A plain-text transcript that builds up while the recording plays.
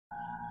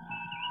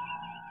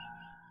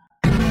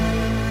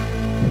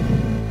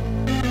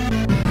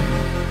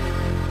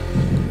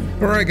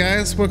Alright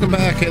guys, welcome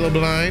back. Halo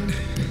Blind.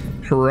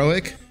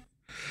 Heroic.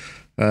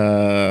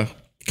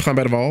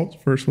 Combat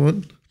Evolved, first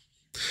one.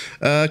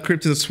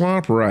 Creep to the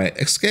swamp, right.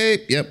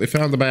 Escape, yep, we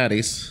found the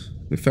baddies.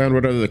 We found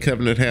whatever the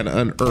Covenant had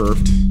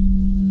unearthed.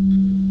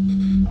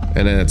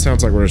 And it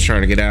sounds like we're just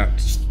trying to get out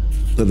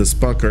of this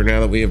bunker now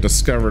that we have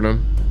discovered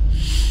them.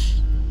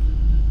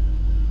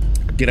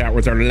 Get out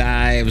with our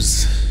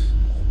lives.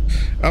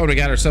 Oh, we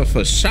got ourselves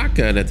a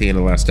shotgun at the end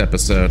of the last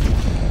episode.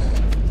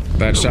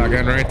 That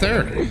shotgun right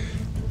there.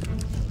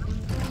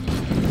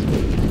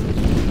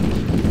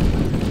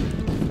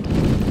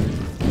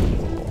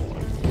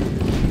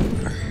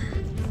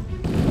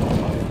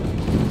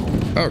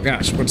 Oh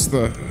gosh, what's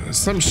the...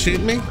 Some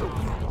shooting me?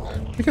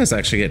 You guys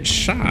actually getting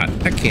shot.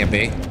 That can't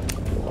be.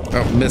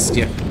 Oh, missed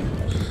you.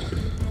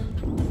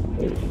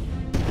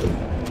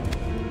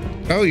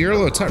 Oh, you're a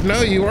little tough.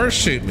 No, you are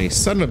shooting me.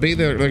 Son of a bee,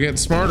 they're getting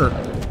smarter.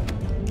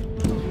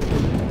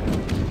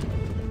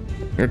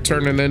 They're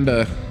turning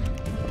into...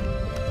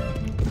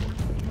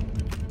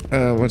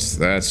 what's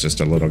that? It's just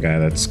a little guy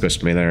that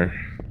squished me there.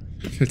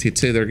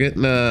 52, they're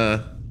getting,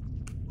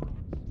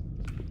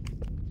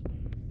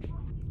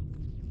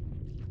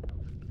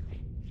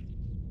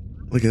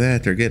 look at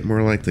that, they're getting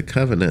more like the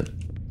Covenant.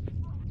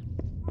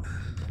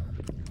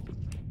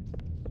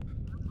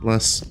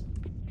 Less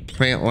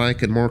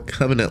plant-like and more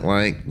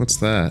Covenant-like. What's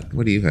that?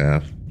 What do you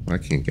have? I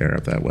can't get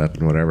out that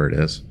weapon, whatever it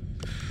is.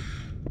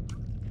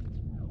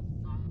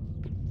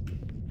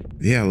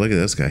 Yeah, look at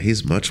this guy.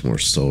 He's much more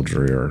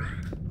soldiery or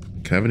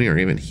Covenant or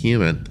even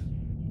human.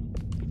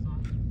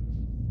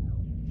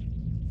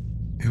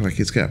 Yeah, like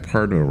he's got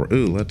part of a...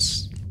 Ooh,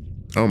 let's...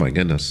 Oh my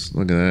goodness,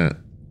 look at that.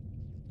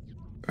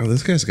 Oh,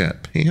 this guy's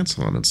got pants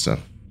on and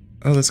stuff.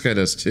 Oh, this guy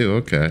does too.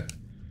 Okay.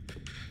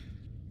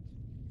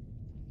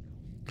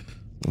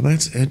 Well,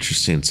 that's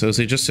interesting. So is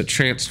he just a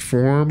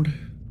transformed?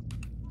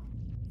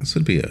 This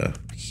would be a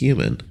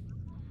human.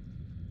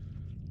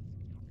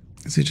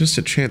 Is he just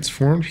a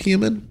transformed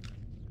human?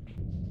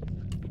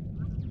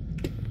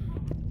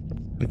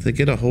 Like they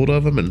get a hold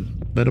of him and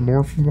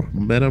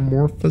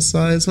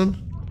metamorphosize him?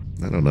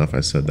 I don't know if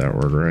I said that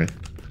word right.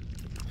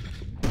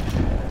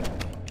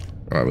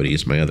 Oh, I would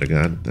use my other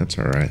gun. That's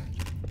alright.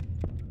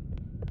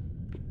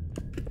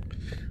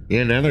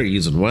 Yeah, now they're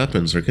using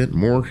weapons. They're getting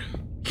more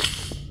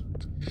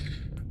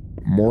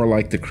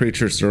like the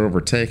creatures they're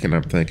overtaking.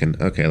 I'm thinking,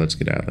 okay, let's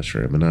get out of this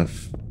room.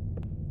 Enough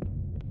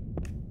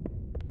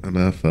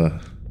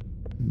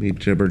me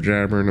jibber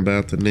jabbering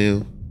about the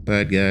new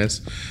bad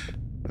guys.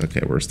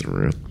 Okay, where's the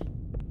room?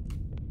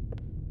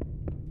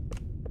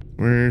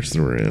 Where's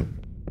the room?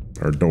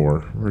 Or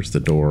door. Where's the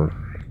door?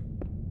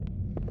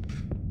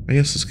 I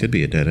guess this could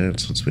be a dead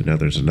end since we know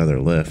there's another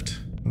lift.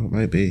 Oh, it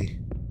might be.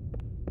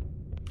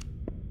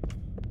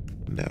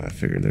 No, I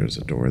figured there's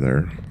a door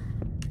there.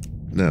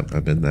 Nope,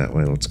 I've been that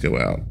way. Let's go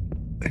out.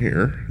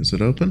 Here. Is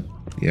it open?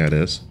 Yeah, it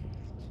is.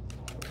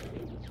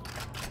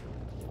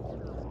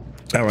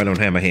 Oh, I don't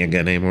have my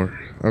handgun anymore.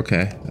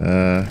 Okay.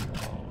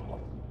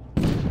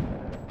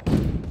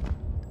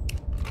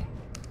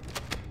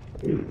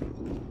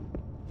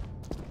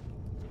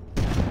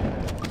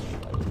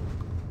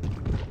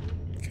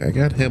 I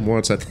got him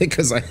once, I think,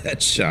 because I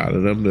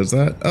headshotted him. Does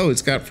that? Oh,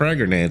 he's got frag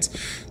grenades.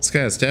 This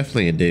guy's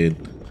definitely a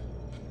dude.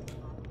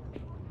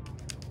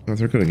 If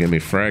they're going to give me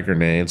frag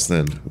grenades,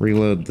 then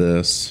reload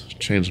this.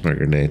 Change my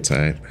grenade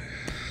type.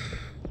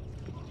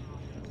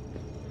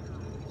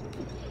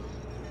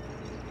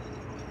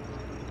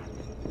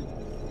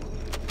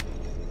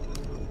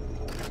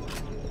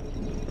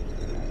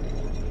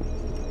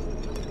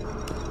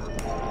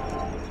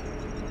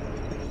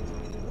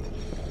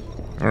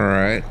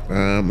 Alright,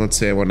 let's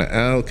see, I want to...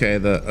 Okay,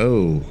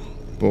 oh,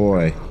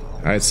 boy.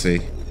 I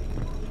see.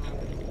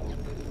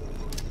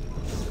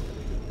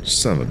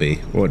 Son of a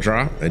bee. Will it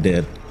drop? I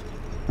did.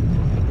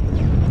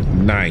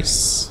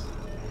 Nice.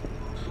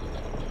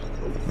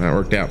 That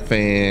worked out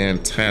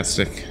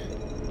fantastic.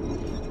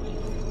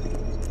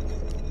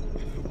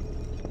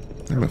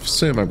 I'm gonna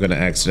assume I'm gonna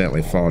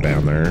accidentally fall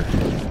down there.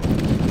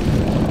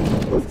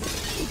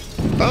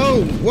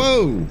 Oh,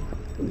 whoa!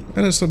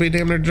 I just be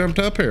damn near jumped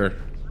up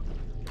here.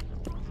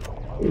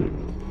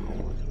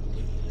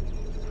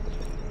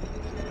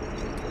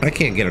 I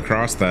can't get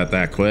across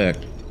that quick.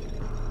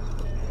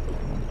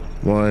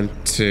 1,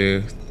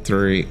 2,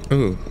 3.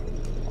 Ooh.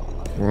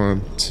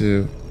 1,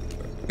 2.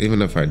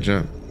 Even if I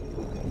jump.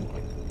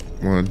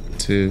 1,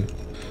 2.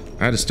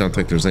 I just don't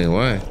think there's any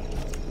way.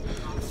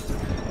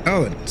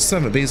 Oh, the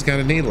son of a bee's got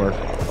a needler.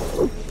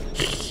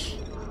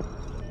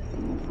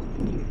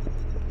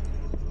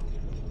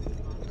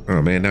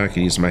 Oh man, now I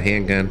can use my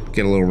handgun.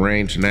 Get a little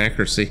range and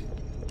accuracy.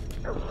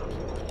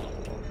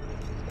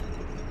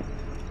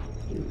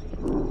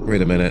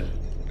 Wait a minute.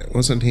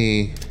 Wasn't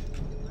he...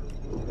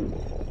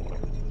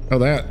 Oh,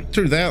 that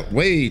threw that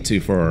way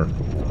too far.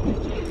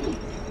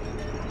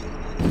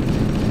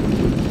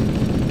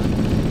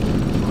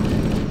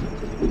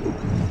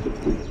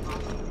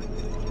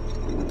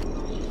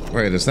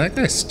 Wait, is that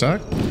guy stuck?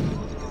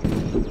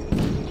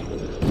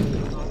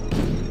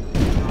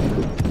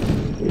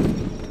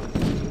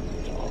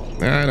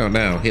 I don't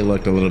know. He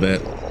looked a little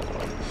bit.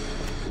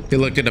 He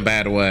looked in a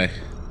bad way.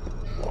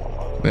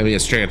 Maybe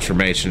his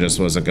transformation just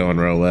wasn't going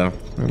real well.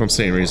 I don't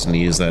see any reason to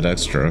use that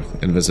extra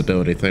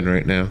invisibility thing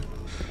right now.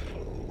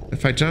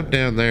 If I jump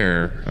down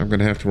there, I'm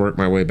gonna have to work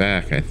my way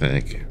back, I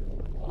think.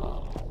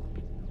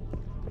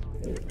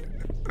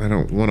 I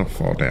don't want to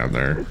fall down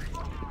there.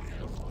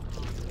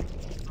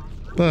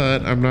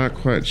 But I'm not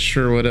quite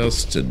sure what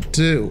else to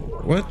do.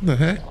 What the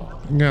heck?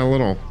 I got a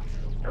little...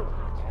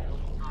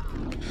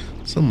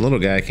 Some little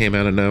guy came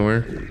out of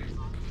nowhere.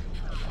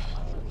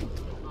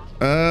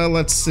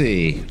 Let's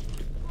see.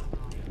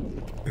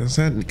 Is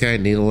that guy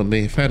needling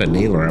me? If I had a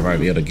needler, I might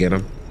be able to get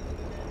him.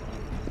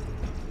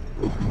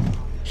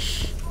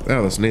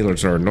 Oh, those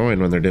needlers are annoying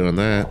when they're doing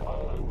that.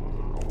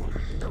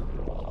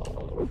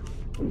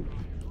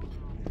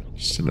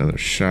 Just another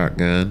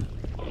shotgun.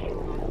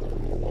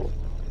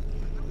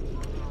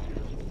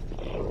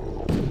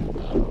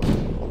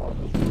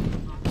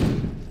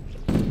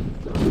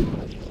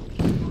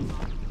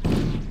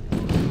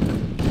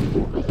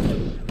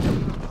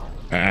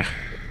 Ah.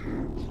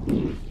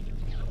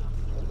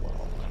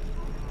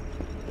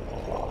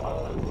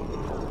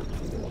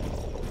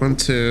 One,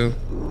 two.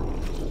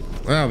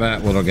 Well,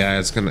 that little guy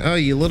is gonna... Oh,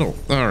 you little...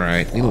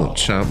 Alright, you little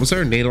chump. Was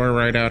there a needler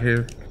right out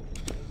here?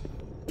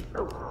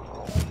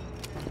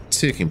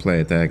 Two can play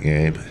at that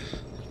game.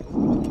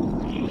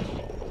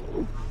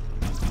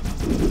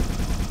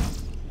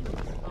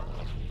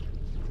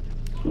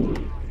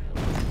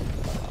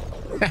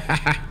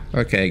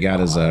 Okay, got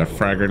his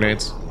frag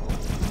grenades.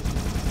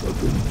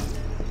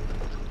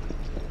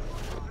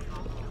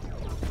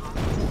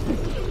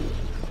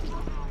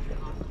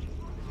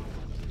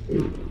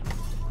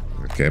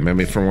 Okay,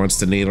 maybe for once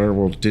the needler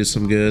will do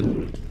some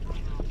good.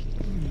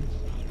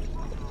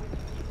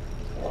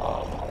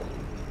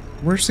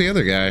 Where's the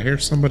other guy? I hear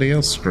somebody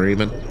else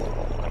screaming.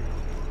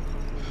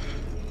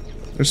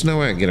 There's no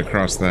way I can get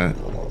across that.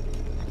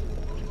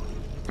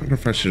 I wonder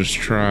if I should just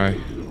try.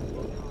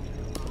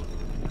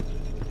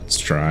 Let's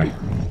try.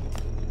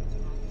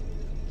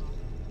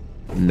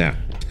 No.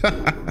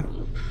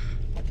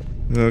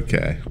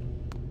 Okay.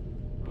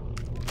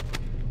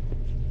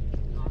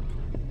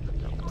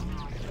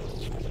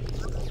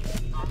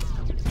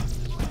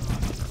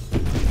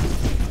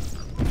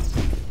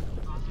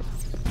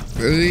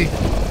 Really?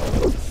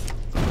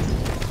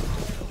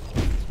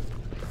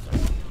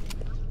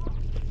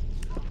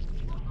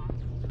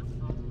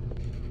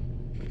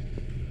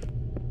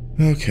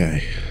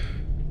 Okay.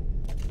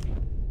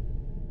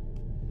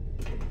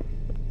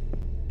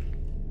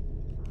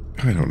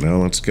 I don't know.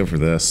 Let's go for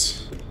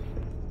this.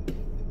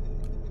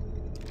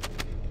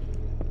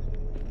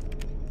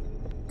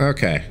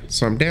 Okay,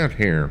 so I'm down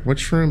here.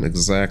 Which room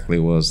exactly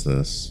was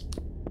this?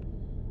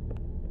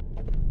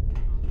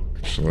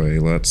 Actually,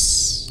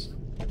 let's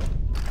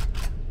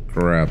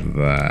grab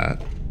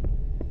that.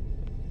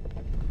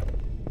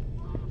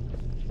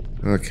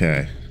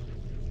 Okay.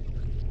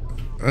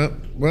 Oh,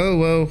 whoa,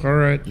 whoa. All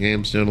right,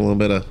 game's doing a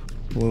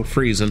little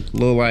freezing, a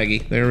little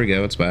laggy. There we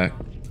go, it's back.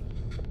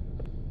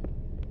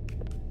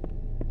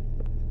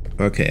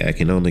 Okay, I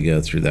can only go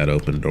through that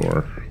open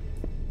door.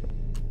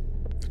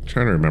 I'm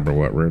trying to remember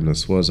what room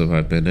this was if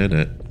I've been in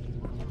it.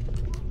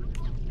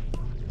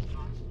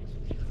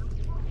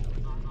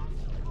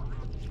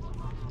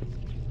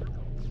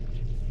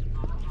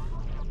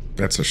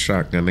 That's a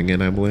shotgun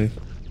again, I believe.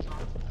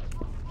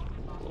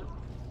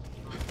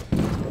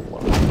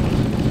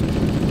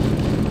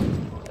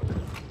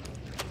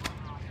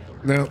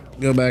 No,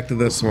 go back to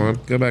this one.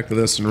 Go back to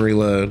this and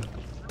reload.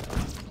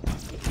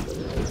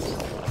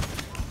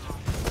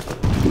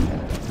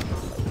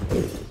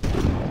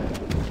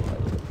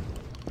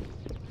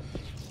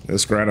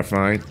 It's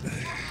gratifying.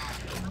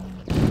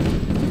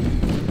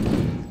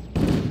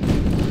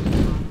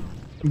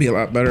 It'd be a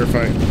lot better if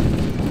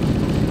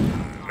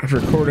I've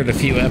recorded a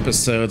few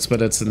episodes,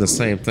 but it's in the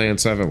same thing,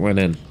 so I haven't went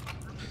in.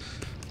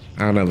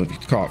 I don't know if you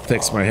call it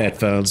fix my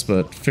headphones,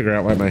 but figure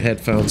out why my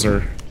headphones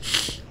are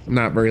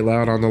not very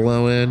loud on the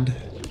low end.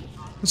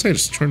 Let's say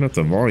just turn up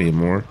the volume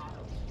more.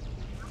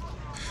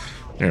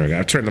 There we go.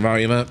 I've turned the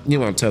volume up. You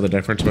won't tell the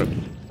difference, but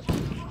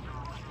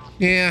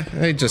yeah,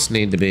 I just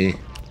need to be.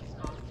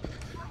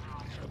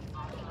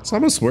 It's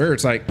almost weird.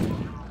 It's like,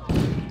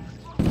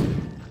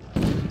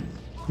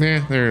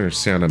 yeah, they're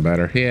sounding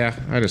better. Yeah,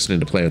 I just need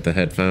to play with the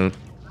headphone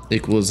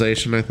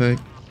equalization, I think.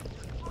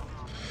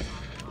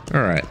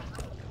 All right.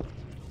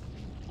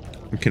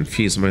 I'm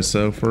confused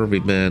myself. Where have we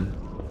been?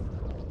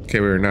 Okay,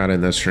 we were not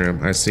in this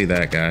room. I see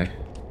that guy.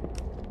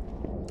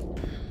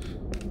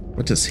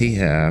 What does he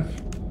have?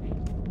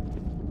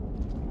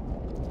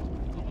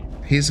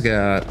 He's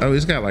got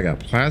like a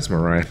plasma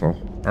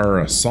rifle or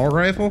an assault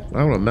rifle.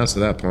 I don't want to mess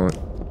with that point.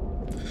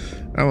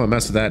 I don't want to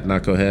mess with that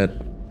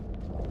knucklehead.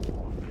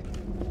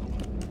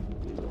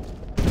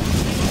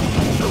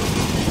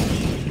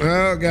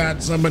 Oh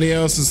god, somebody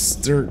else is,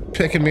 they're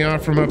picking me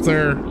off from up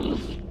there.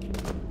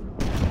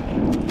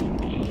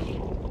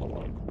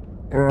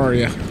 Where are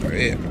you?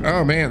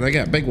 Oh man, they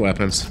got big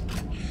weapons.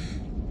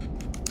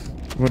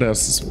 What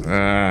else is,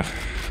 I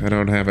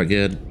don't have a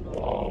good.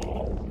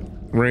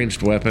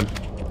 ranged weapon.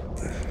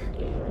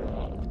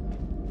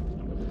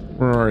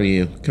 Where are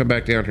you? Come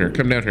back down here.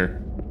 Come down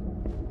here.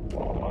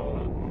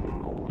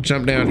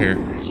 Jump down here.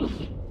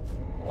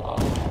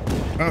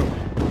 Oh.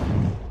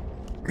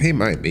 He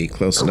might be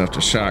close enough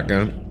to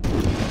shotgun.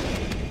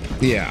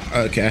 Yeah,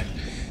 okay.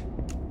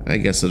 I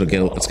guess it'll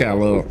get, it's got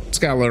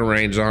a little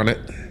range on it.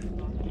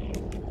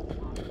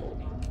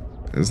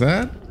 Is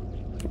that?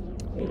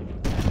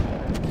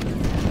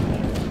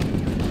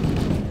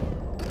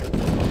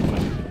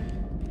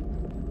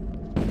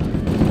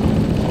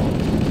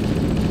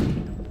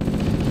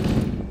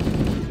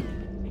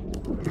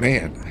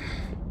 Man.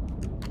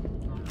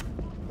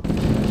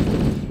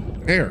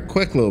 They're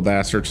quick little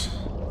bastards.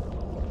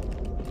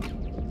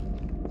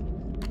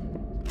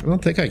 I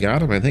don't think I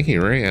got him. I think he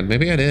ran.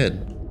 Maybe I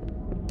did.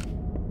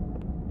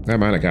 I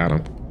might have got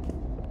him.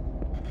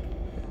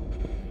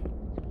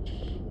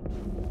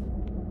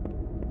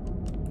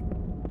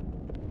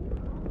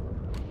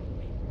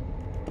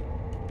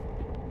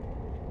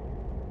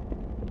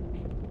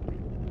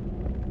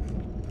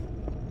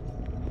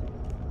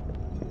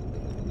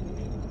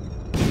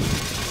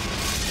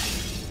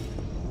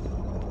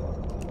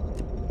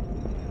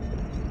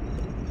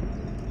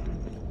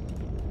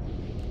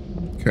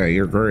 Okay,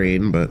 you're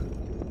green, but...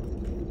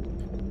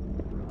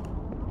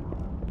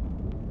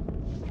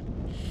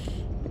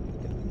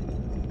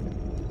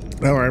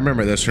 Oh, I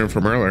remember this room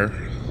from earlier.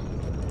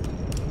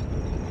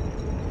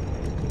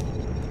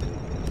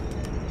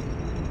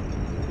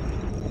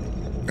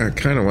 I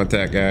kind of want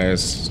that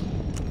guy's...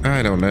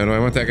 I don't know. Do I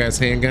want that guy's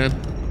handgun?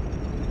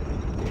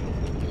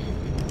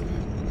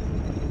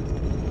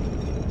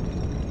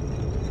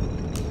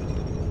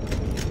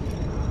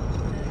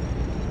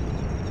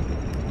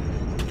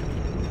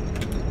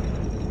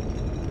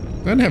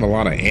 I didn't have a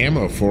lot of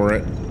ammo for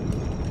it.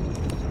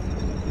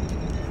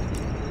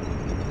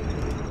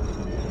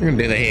 I'm gonna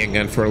do the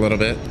handgun for a little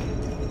bit.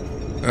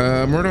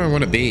 Where do I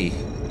want to be?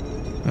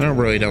 I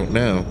don't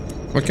know.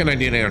 What can I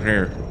do down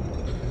here?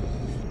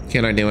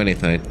 Can I do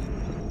anything?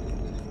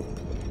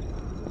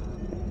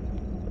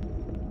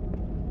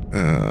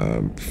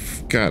 I'm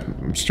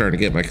starting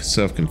to get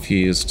myself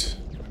confused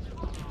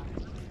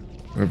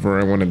of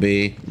where I want to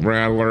be.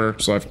 Rattler,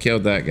 so I've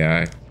killed that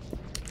guy.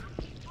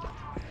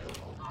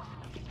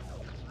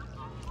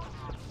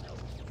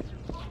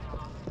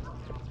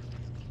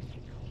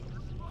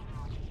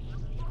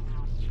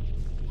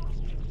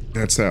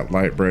 That's that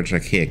light bridge I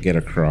can't get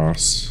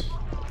across.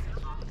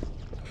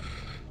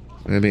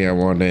 Maybe I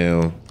want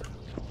to...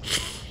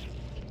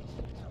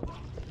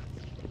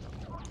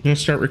 Did I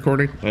start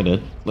recording? I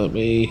did. Let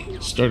me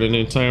start a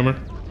new timer.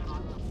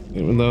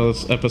 Even though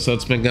this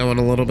episode's been going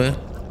a little bit.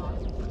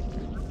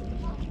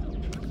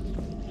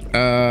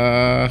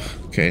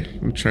 Okay.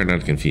 I'm trying not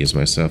to confuse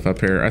myself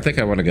up here. I think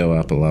I want to go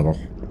up a level.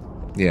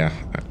 Yeah.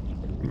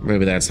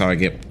 Maybe that's how I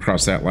get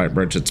across that light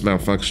bridge. It's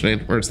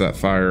malfunctioning. Where's that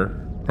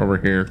fire? Over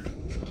here.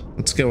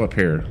 Let's go up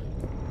here.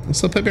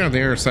 This will put me on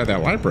the other side of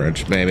that light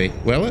bridge, maybe.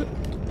 Will it?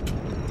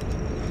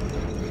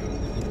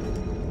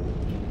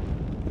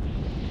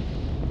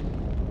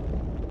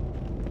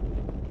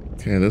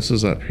 Okay, this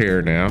is up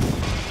here now.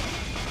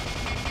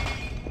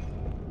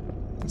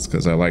 It's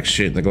because I like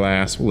shooting the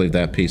glass. We'll leave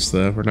that piece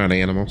though. We're not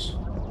animals.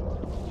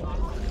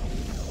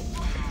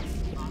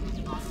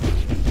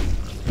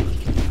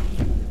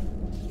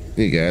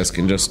 You guys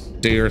can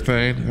just do your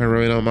thing. I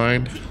really don't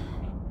mind.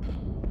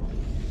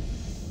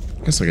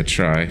 Guess I could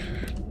try.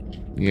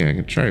 Yeah, I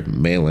could try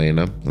meleeing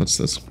them. What's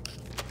this?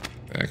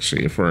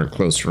 Actually, if we're in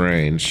close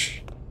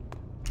range.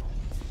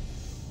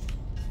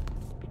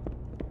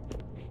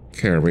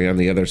 Okay, are we on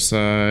the other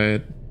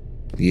side?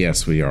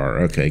 Yes, we are.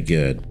 Okay,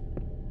 good.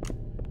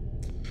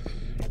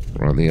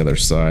 We're on the other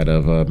side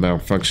of a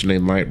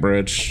malfunctioning light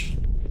bridge.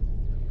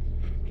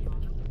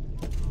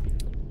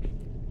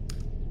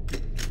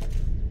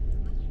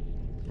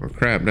 Well,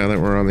 crap, now that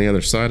we're on the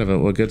other side of it,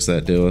 what good's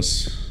that do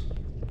us?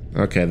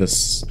 Okay,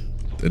 this...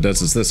 It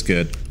does us this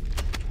good.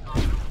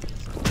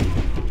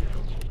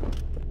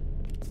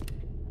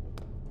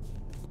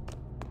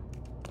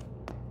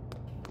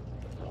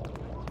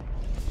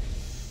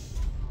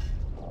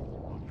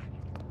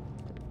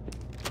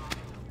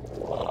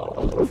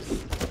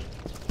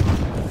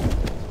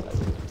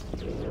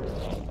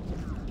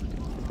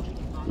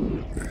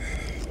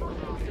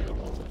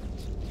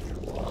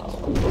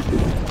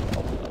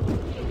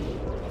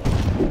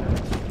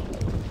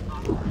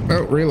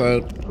 Oh,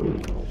 reload.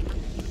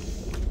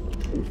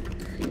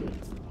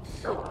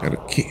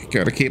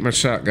 Gotta keep my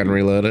shotgun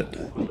reloaded.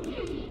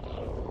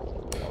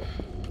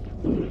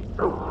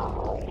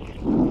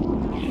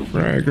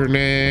 Frag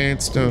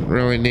grenades, don't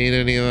really need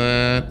any of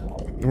that.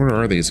 Where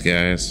are these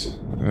guys?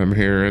 I'm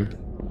hearing.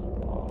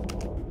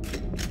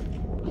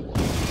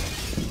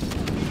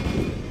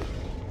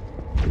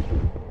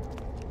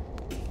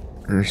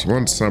 There's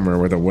one somewhere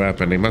with a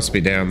weapon. He must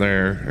be down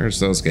there. There's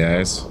those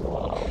guys.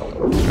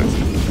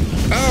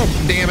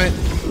 Oh, damn it.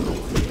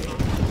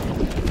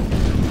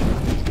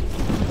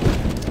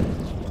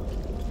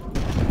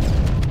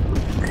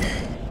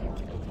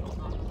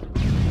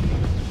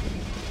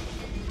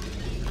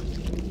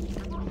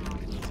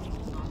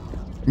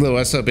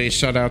 Little SOB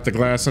shut out the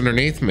glass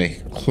underneath me.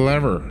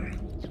 Clever.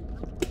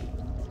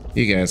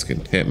 You guys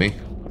can hit me.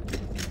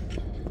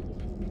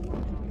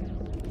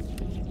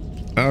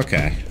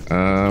 Okay.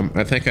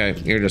 I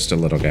think you're just a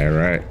little guy,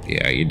 right?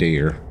 Yeah, you do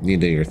your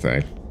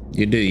thing.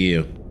 You do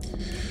you.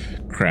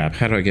 Crap,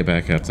 how do I get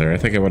back up there? I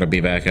think I want to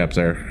be back up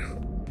there.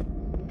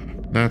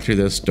 Not through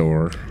this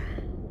door.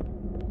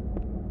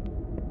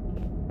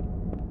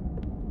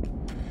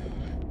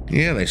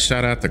 Yeah, they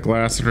shot out the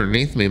glass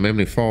underneath me, made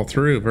me fall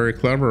through. Very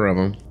clever of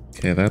them.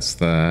 Okay, that's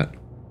that.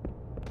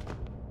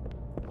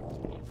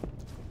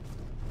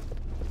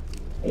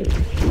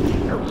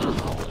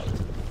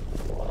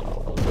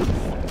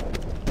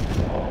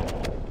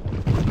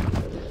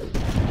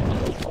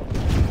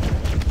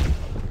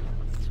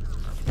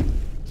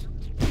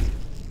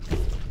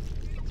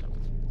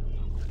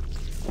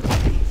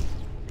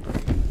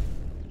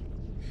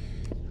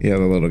 Yeah,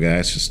 the little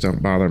guys just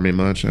don't bother me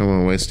much. I don't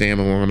want to waste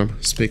ammo on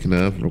them. Speaking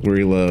of,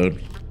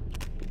 reload.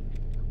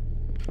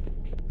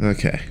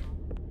 Okay.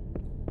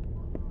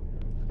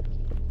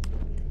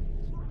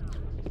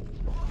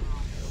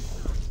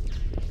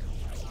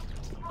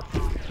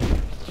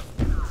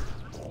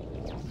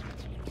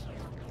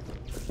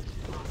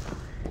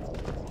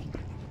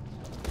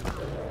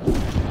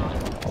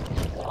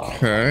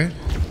 Okay.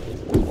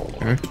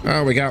 Okay.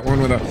 Oh, we got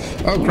one with a...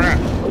 Oh, crap.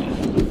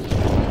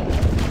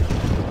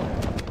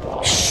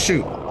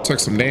 Shoot. Took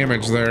some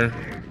damage there.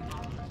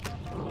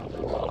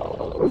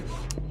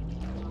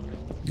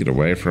 Get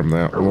away from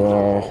that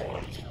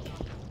wall.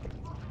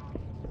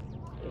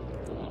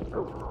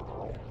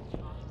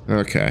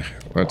 Okay.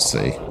 Let's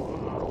see.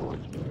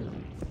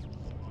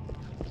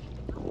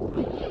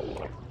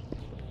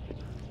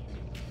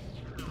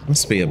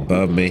 Must be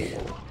above me.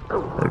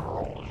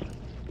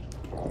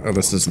 Oh,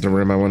 this isn't the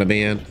room I want to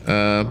be in.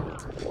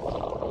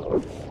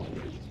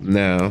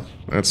 No,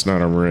 that's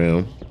not a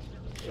room.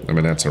 I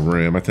mean, that's a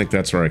room. I think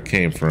that's where I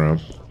came from.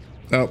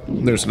 Oh,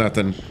 there's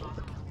nothing.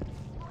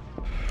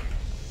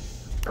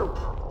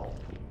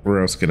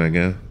 Where else can I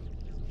go?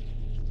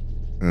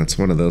 It's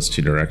one of those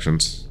two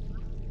directions.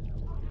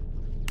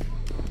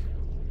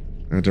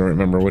 I don't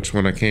remember which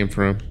one I came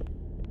from.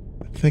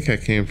 I think I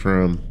came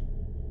from...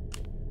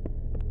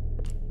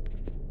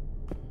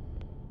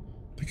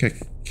 I think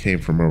I came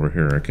from over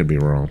here. I could be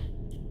wrong.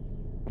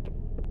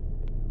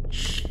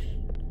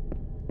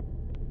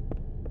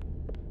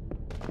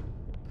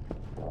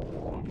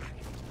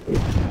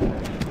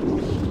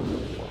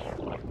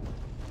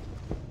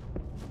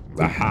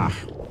 Aha.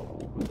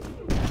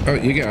 Oh,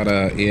 you got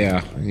a...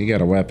 Yeah, you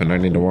got a weapon. I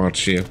need to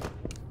watch you.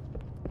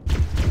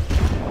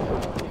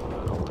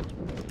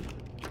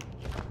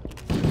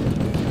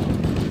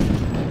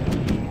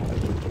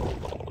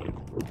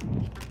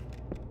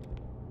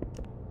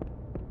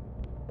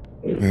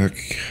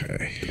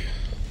 Okay.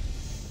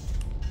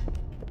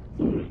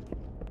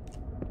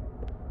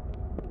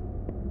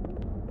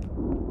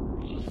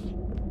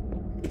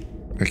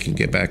 I can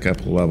get back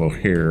up a level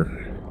here.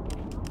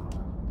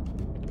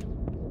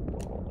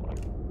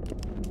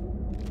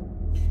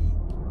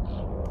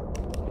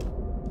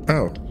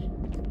 Oh.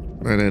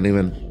 I didn't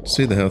even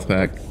see the health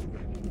pack.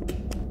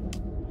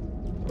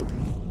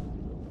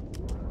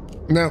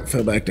 No,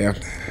 fell back down.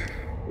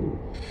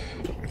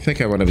 I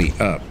think I want to be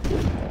up.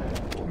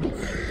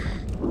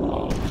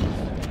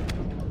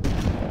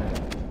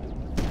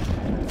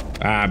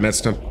 Ah, I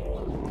missed him.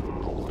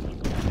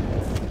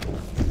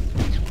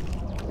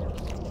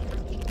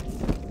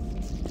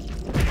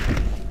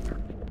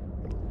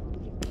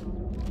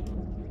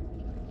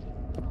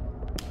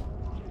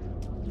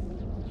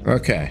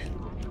 Okay.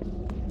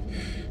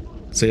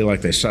 See,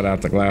 like they shut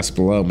out the glass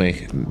below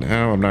me.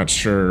 Now I'm not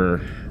sure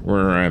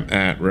where I'm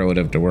at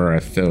relative to where I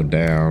fell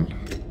down.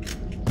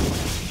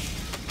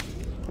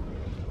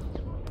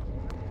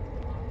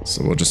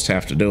 So we'll just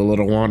have to do a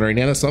little wandering.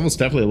 Yeah, this level's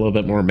definitely a little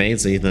bit more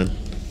mazy than...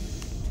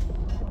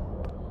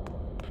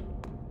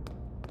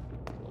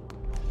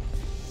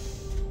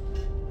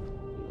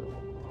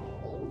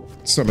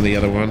 some of the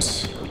other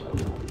ones.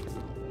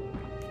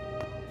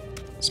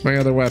 It's my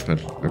other weapon.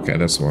 Okay,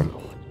 this one.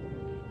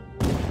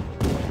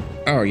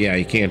 Oh yeah,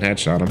 you can't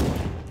headshot him.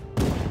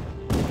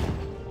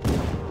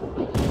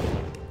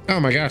 Oh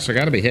my gosh, I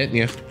gotta be hitting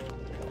you.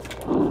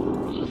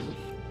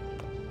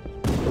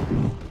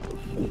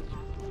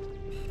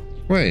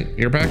 Wait,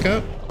 you're back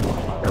up?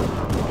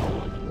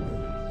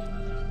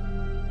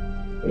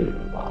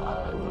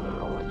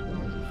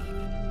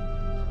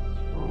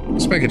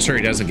 Just making sure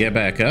he doesn't get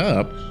back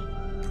up.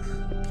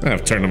 I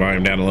have to turn the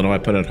volume down a little. I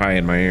put it high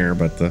in my ear,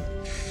 but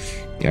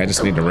yeah, I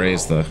just need to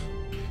raise the...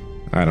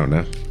 I don't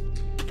know.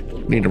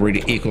 Need to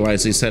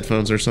re-equalize these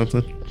headphones or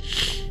something.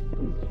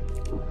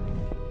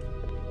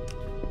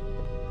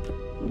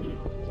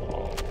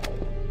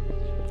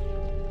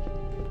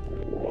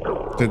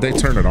 Did they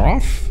turn it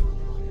off?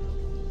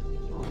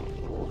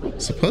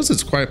 Suppose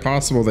it's quite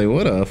possible they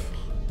would have.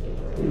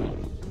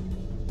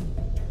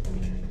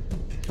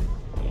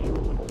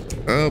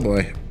 Oh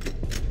boy.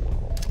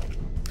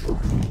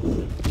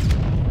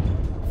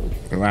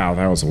 Wow,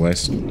 that was a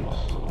waste.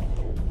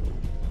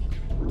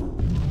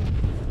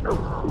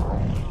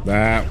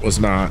 That was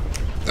not.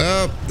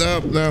 Oh, no,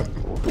 no.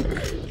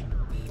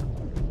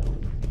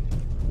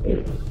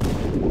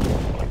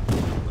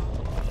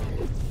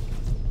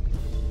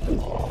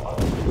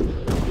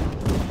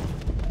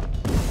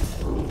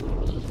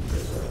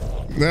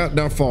 No,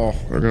 don't fall.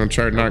 They're gonna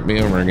try to knock me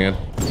over again.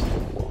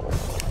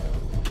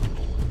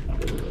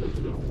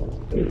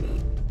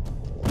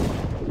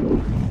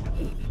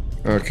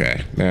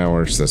 Okay, now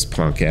where's this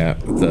punk at?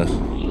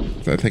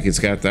 I think he's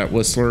got that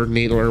Whistler,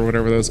 Needler, or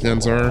whatever those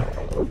guns are.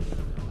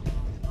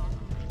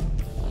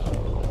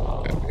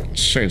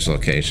 Change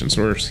locations.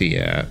 Where's he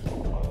at?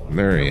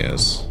 There he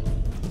is.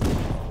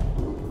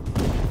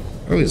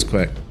 Oh, he's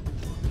quick.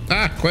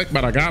 Ah, quick,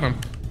 but I got him.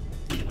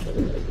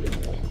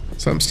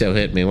 Something still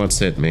hit me. What's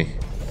hit me?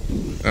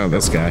 Oh,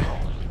 this guy.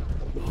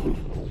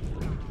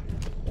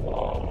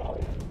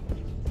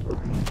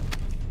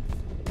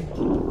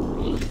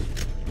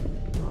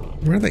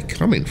 Where are they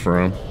coming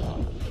from?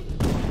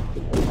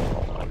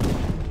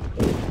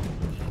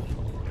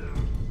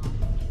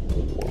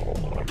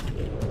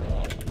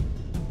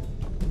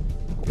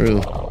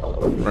 Ooh,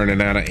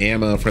 running out of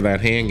ammo for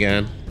that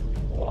handgun.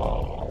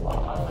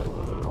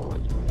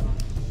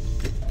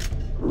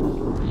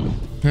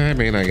 I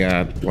mean, I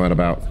got, what,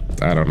 about,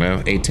 I don't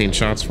know, 18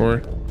 shots for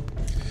it?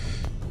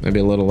 Maybe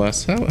a little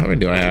less. How many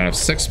do I have?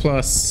 6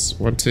 plus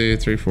 1, 2,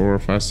 3, 4,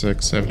 5,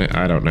 6, 7, 8,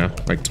 I don't know.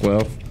 Like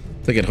 12?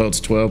 I think it holds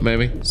 12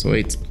 maybe. So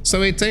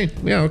 18.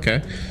 Yeah,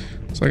 okay.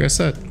 So like I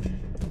said.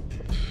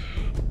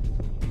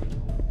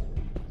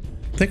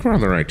 I think we're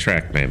on the right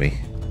track maybe.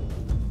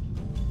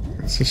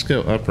 Let's just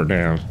go up or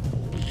down.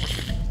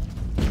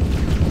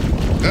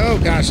 Oh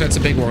gosh, that's a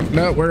big one.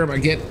 No, where am I?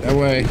 Get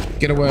away.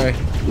 Get away.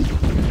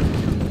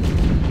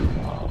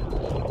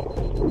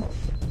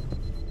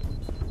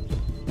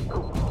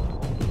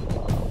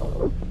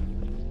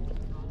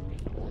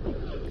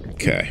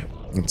 Okay,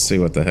 let's see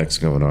what the heck's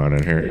going on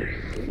in here.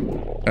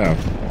 Oh.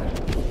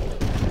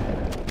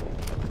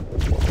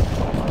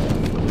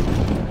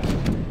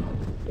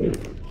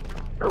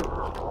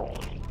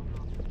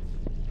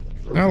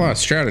 Not a lot of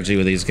strategy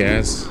with these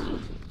guys.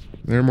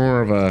 They're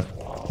more of a,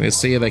 they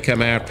see you, they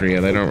come after you.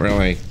 They don't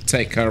really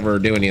take cover or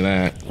do any of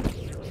that.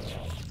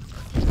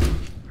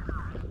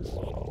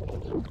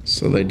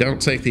 So they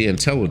don't take the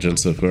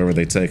intelligence of whoever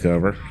they take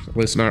over. At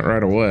least not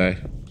right away.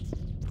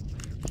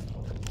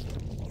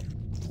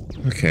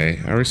 Okay,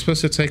 are we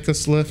supposed to take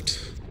this lift?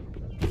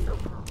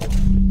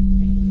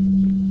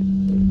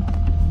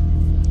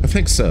 I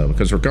think so,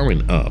 because we're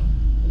going up.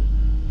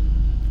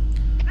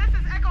 This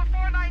is Echo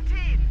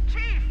 419.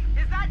 Chief,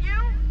 is that you?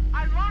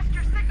 I lost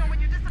your signal when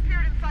you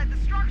disappeared inside the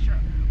structure.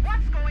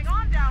 What's going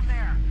on down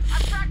there?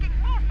 I'm tracking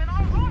movement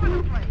all over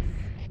the place.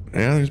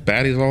 Yeah, there's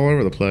baddies all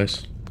over the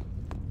place.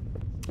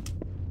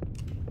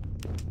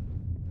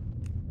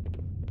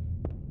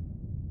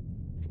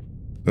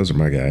 Those are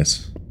my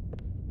guys.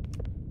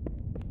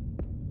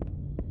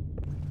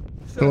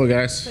 Hello,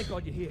 guys. Thank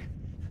God you're here.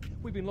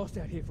 We've been lost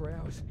out here for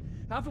hours.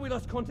 After we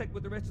lost contact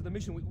with the rest of the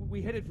mission,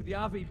 we headed for the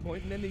RV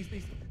point, and then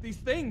these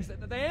things,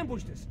 they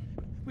ambushed us.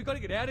 We got to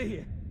get out of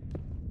here.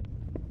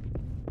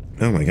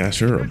 Oh my gosh,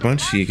 there are a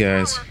bunch of you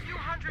guys. A few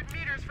hundred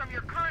meters from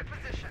your current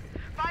position.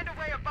 Find a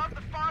way above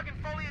the fog and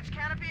foliage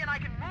canopy, and I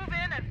can move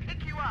in and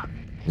pick you up.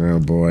 Oh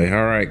boy.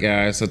 All right,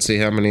 guys. Let's see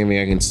how many of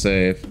me I can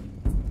save.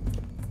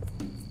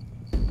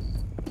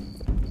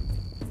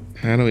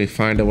 How do we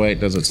find a way?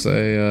 Does it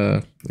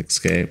say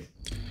escape?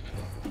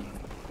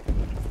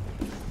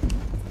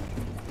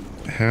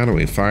 How do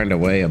we find a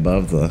way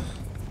above the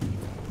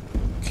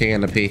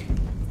canopy?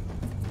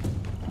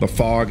 The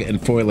fog and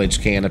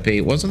foliage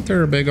canopy. Wasn't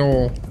there a big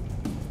ol'...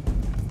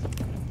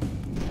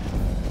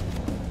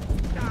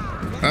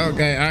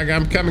 Okay,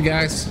 I'm coming,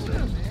 guys.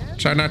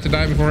 Try not to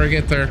die before I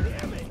get there.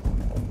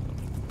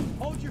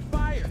 Hold your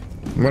fire.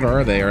 What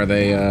are they? Are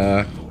they,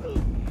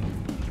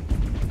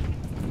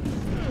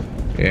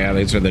 yeah,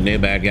 these are the new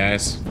bad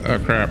guys. Oh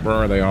crap, where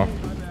are they all?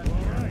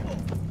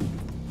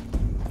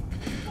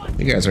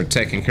 You guys are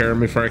taking care of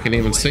me before I can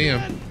even see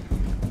them.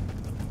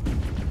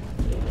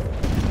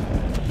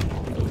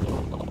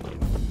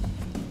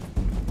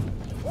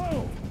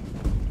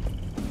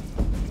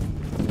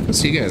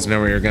 So you guys know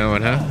where you're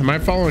going, huh? Am I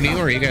following you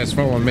or are you guys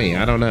following me?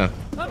 I don't know.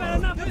 I've had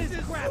enough of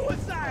this crap.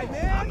 Suicide,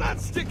 man. I'm not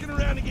sticking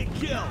around to get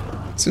killed.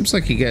 Seems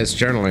like you guys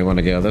generally want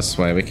to go this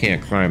way. We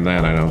can't climb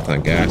that, I don't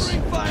think, guys.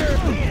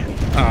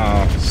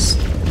 Oh.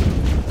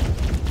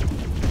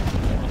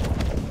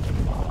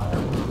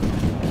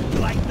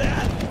 Like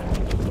that.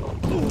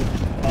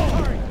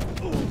 Sorry.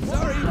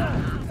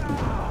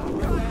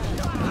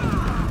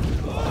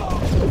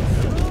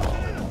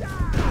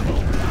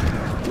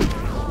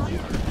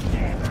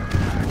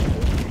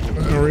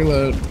 Oh,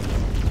 reload.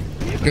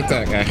 Get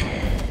that guy.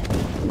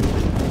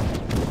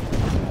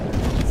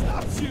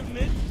 Stop shooting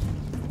it.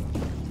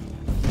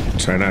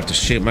 Try not to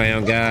shoot my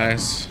own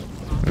guys.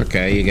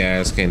 Okay, you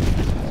guys can...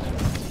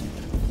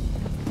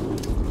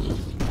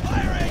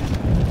 Firing.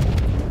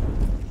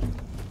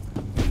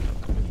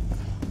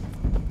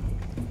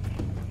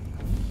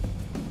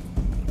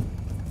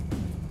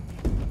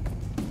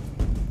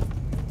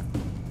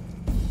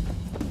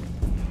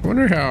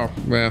 wonder how,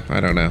 well,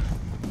 I don't know.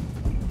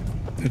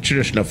 The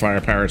traditional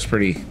firepower is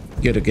pretty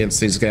good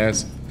against these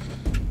guys.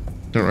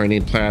 Don't really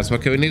need plasma.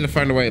 Okay, we need to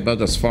find a way above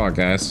this fog,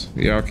 guys.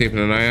 Y'all keeping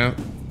an eye out?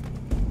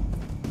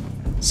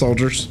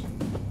 Soldiers.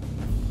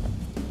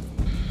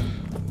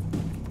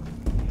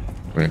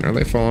 Wait, are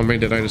they following me?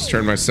 Did I just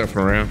turn myself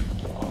around?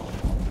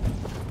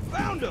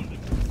 Found him.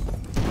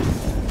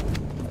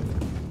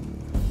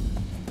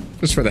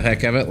 Just for the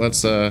heck of it,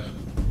 let's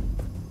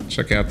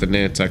check out the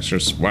new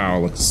textures.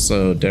 Wow, looks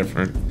so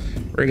different.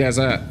 Where you guys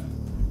at?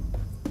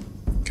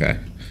 Okay.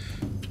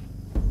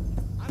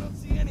 I don't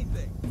see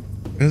anything.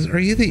 Are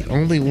you the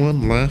only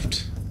one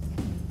left?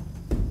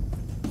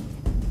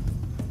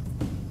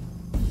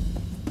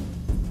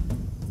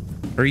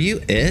 Are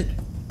you it?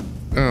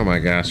 Oh my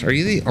gosh, are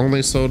you the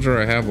only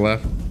soldier I have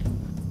left?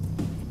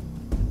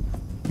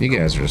 You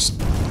guys are just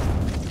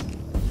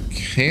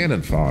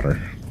cannon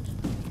fodder.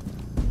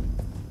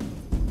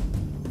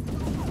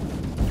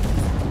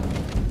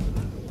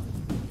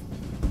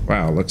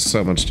 Wow, it looks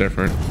so much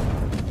different.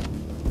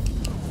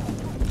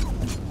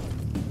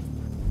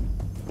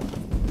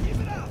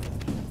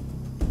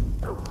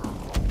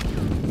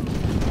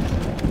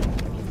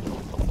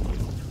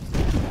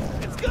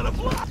 It's gonna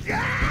blow.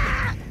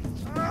 Yeah!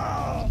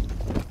 Oh,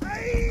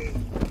 hey!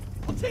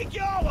 I'll take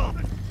you all of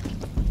it.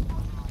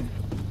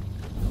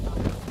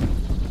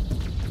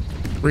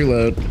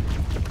 Reload.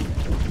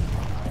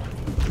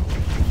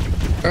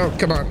 Oh,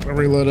 come on. I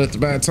reloaded at the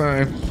bad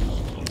time.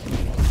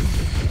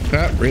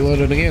 Ah,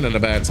 reloaded again at a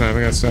bad time. I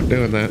gotta stop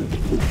doing that.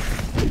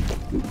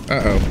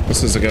 Uh-oh.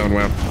 This isn't going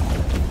well.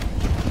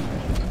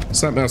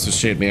 Something else is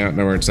shooting me. I don't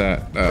know where it's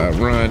at.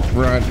 Run.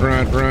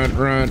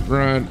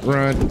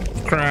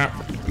 Crap.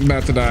 I'm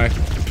about to die.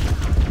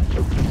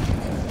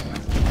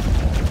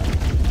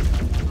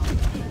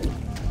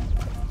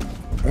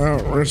 Oh,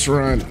 let's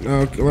run.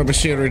 Oh, let my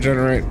shield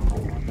regenerate.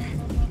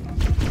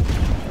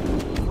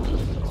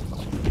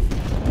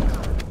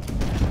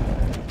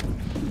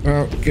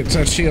 Oh, get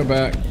that shield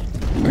back.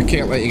 I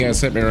can't let you guys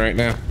hit me right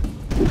now.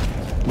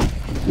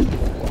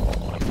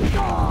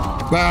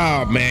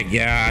 Oh, man,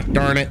 yeah,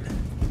 darn it.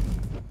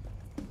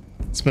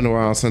 It's been a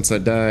while since I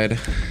died.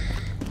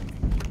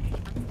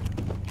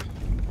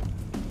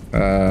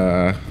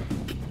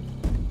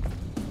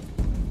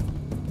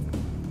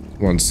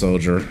 One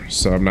soldier,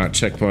 so I'm not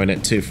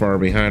checkpointing too far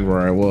behind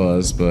where I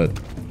was, but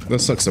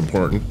this looks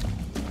important.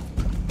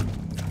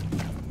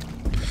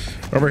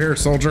 Over here,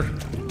 soldier.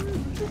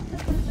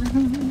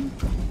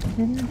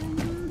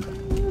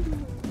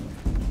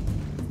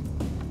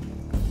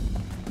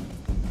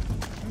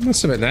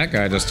 Must have been that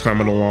guy just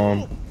coming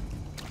along.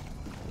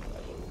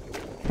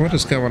 What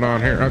is going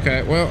on here?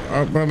 Okay, well,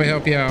 let me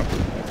help you out.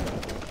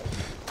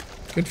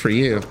 Good for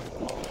you.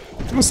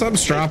 Well,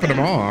 something's dropping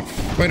them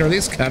off. Wait, are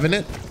these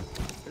Covenant?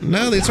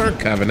 No, these aren't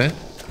Covenant.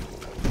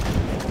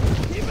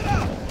 Keep it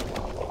up.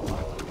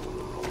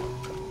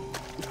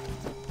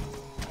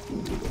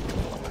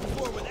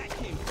 Where that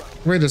came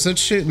from. Wait, is it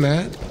shooting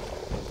that?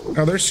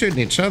 Oh, they're shooting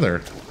each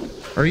other.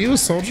 Are you a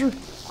soldier?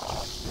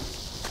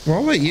 Well,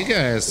 I'll let you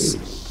guys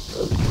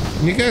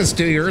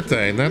do your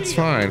thing. That's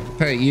fine.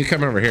 Hey, you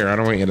come over here. I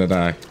don't want you to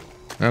die.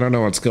 I don't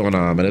know what's going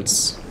on, but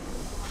it's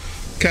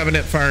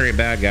Covenant firing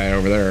bad guy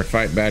over there.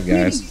 Fight bad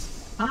guys.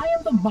 I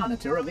am the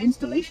monitor of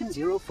Installation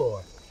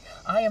 04.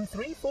 I am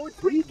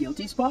 343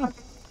 Guilty Spark.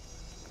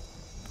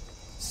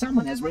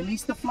 Someone has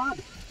released the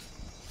flood.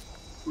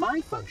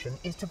 My function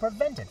is to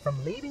prevent it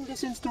from leaving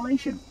this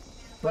installation,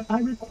 but I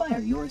require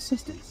your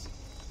assistance.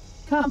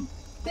 Come,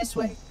 this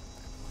way.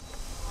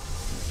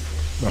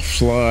 A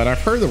flood.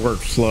 I've heard the word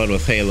flood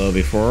with Halo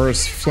before.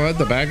 Is flood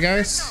the bad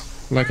guys?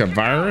 Like a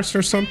virus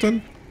or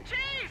something?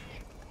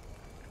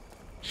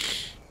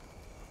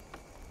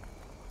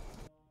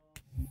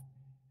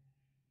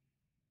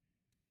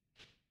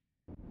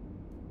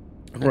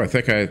 Oh, I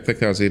think I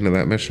was the end of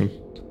that mission.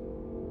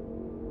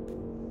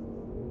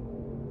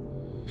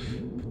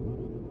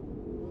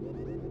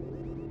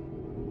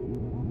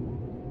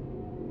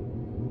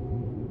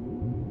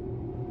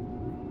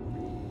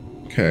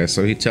 Okay,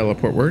 so he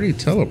teleport. Where did he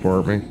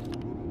teleport me?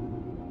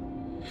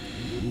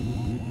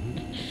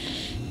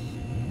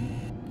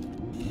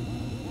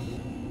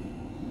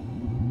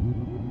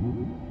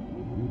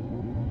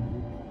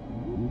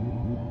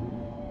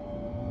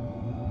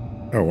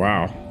 Oh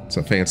wow, it's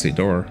a fancy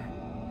door.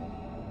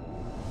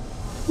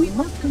 We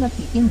must collect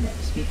the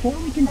index before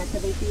we can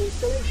activate the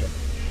installation.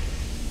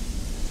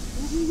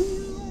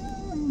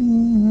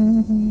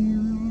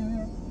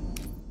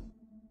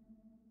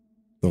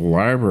 The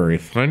library.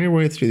 Find your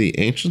way through the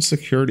ancient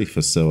security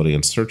facility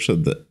in search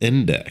of the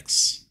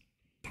index.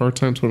 Part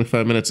time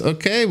 25 minutes.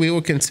 Okay, we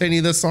will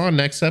continue this on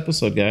next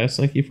episode, guys.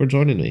 Thank you for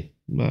joining me.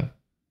 Bye.